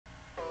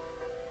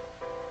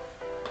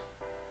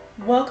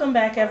Welcome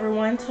back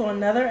everyone to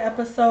another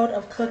episode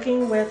of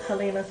Cooking with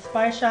Helena's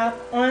Spice Shop.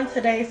 On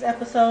today's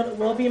episode,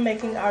 we'll be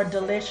making our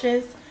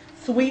delicious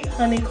sweet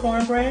honey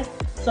cornbread.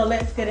 So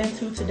let's get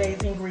into today's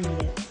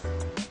ingredients.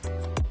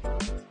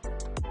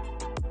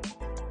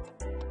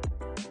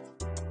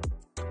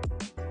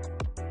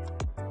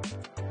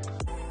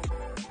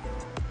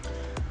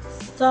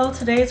 So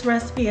today's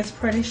recipe is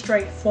pretty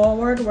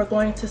straightforward. We're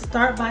going to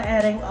start by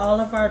adding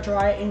all of our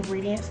dry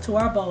ingredients to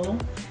our bowl.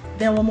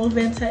 Then we'll move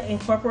into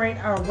incorporate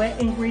our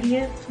wet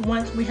ingredients.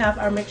 Once we have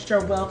our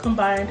mixture well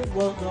combined,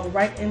 we'll go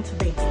right into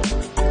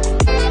baking.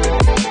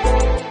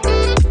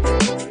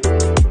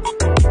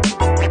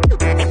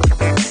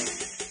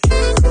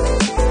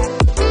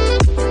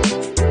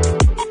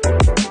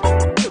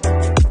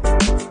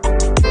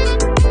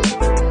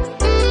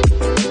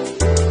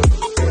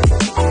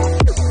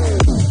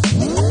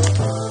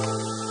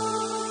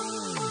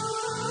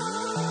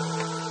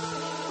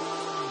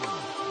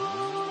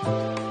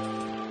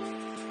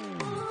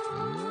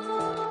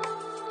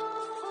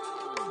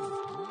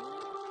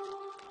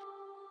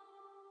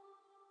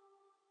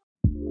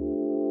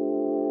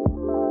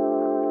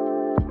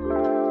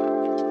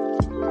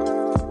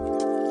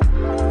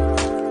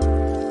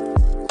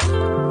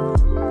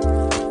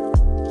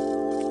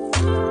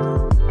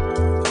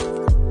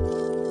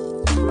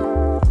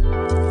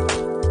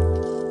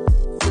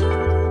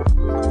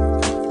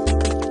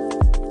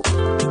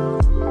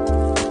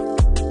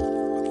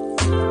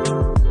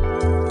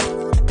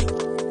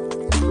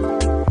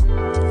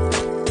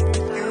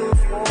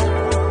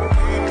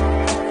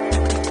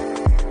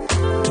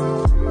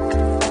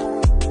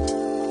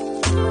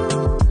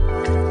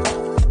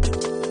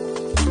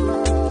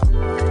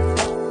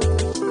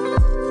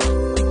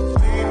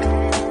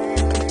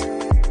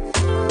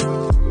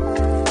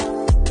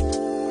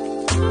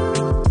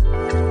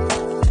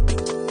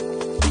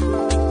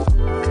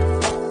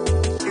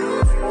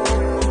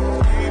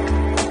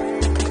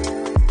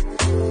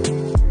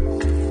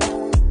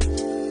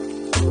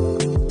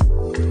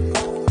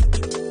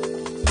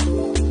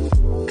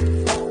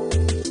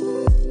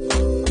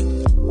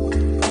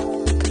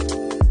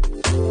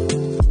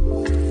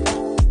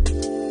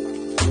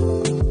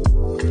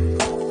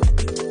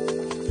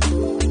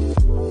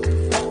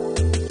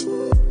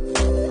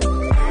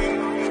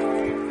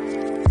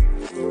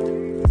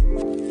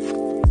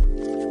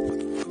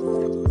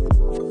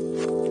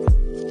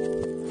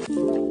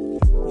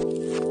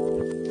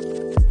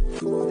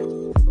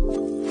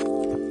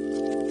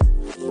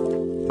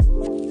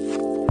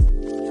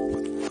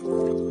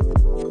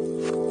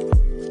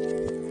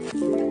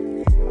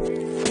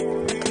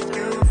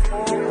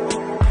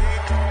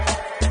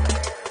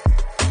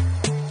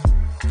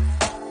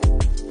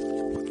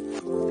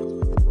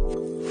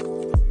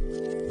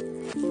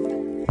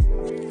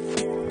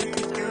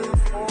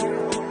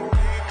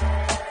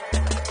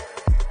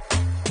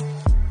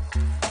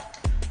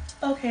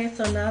 Okay,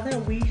 so now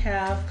that we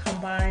have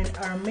combined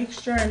our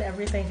mixture and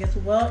everything is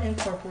well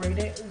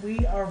incorporated,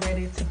 we are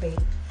ready to bake.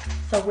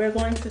 So we're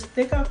going to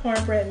stick our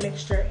cornbread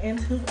mixture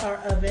into our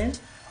oven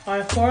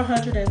on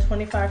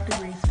 425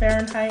 degrees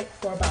Fahrenheit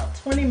for about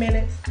 20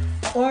 minutes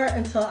or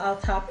until our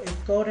top is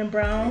golden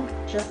brown,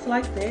 just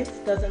like this.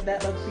 Doesn't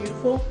that look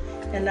beautiful?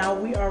 And now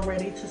we are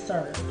ready to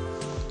serve.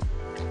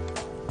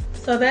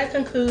 So that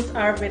concludes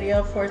our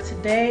video for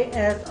today.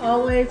 As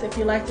always, if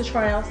you'd like to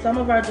try out some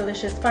of our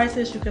delicious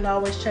spices, you can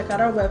always check out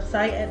our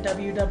website at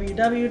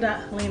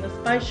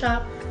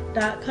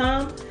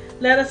www.helenaspiceshop.com.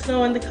 Let us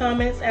know in the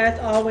comments, as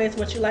always,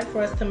 what you'd like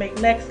for us to make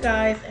next,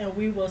 guys, and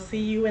we will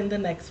see you in the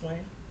next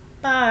one.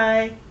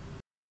 Bye!